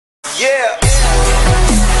Yeah.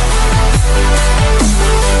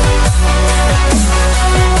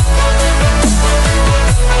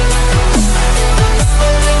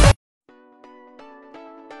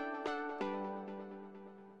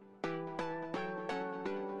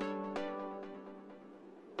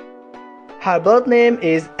 Her birth name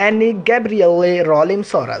is Annie Gabrielly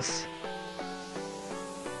Soros.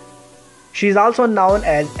 She is also known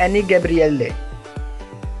as Annie Gabrielly.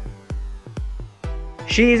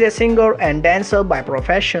 She is a singer and dancer by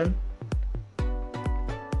profession,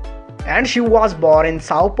 and she was born in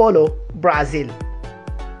Sao Paulo, Brazil.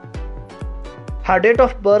 Her date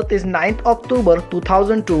of birth is 9th October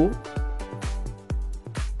 2002,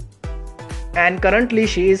 and currently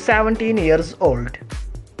she is 17 years old.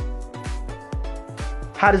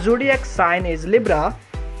 Her zodiac sign is Libra.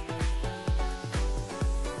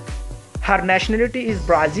 Her nationality is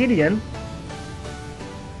Brazilian.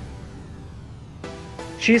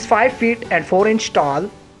 She is 5 feet and 4 inches tall,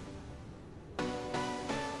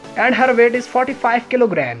 and her weight is 45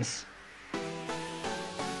 kilograms.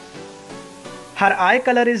 Her eye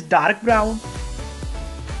color is dark brown,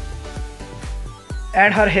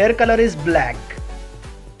 and her hair color is black.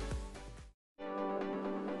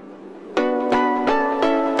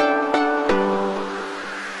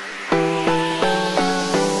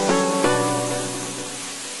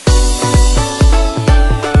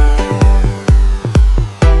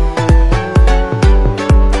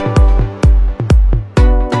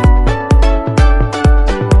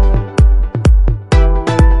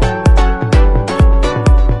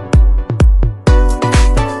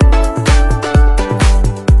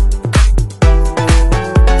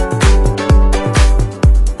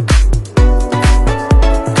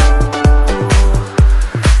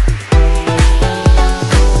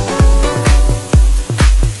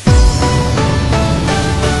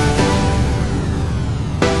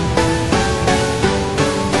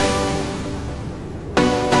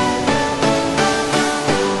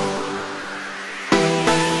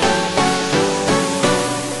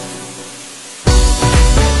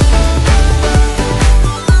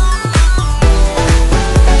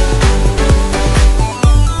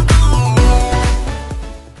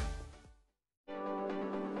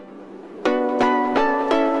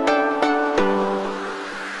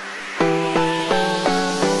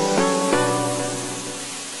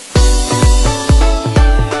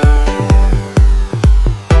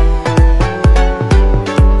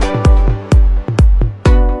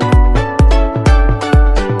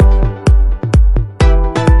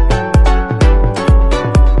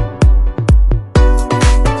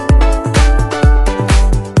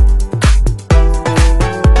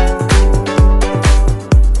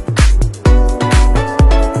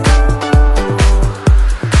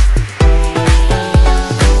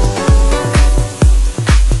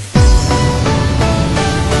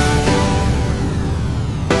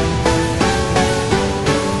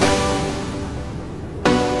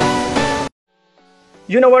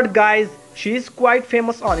 You know what, guys, she is quite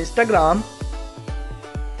famous on Instagram,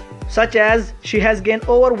 such as she has gained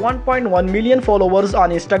over 1.1 million followers on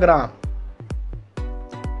Instagram.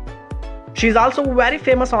 She is also very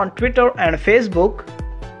famous on Twitter and Facebook,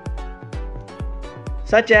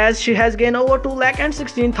 such as she has gained over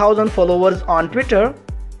 2,16,000 followers on Twitter,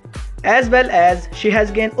 as well as she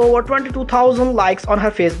has gained over 22,000 likes on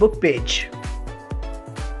her Facebook page.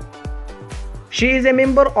 She is a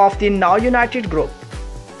member of the Now United group.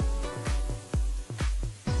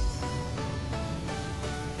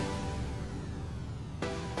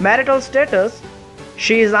 Marital status: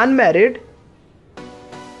 she is unmarried.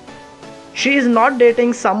 She is not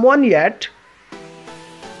dating someone yet,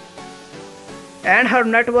 and her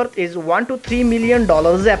net worth is $1 to $3 million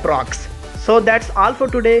approx. So that's all for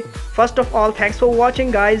today. First of all, thanks for watching,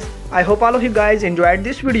 guys. I hope all of you guys enjoyed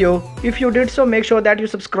this video. If you did so, make sure that you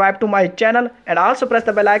subscribe to my channel and also press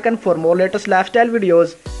the bell icon for more latest lifestyle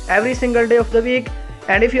videos every single day of the week.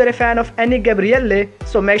 And if you are a fan of Annie Gabrielly,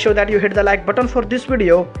 so make sure that you hit the like button for this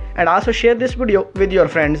video and also share this video with your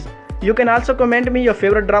friends. You can also comment me your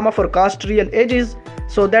favorite drama for cast real ages.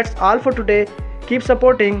 So that's all for today. Keep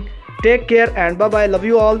supporting. Take care and bye bye. Love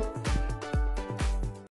you all.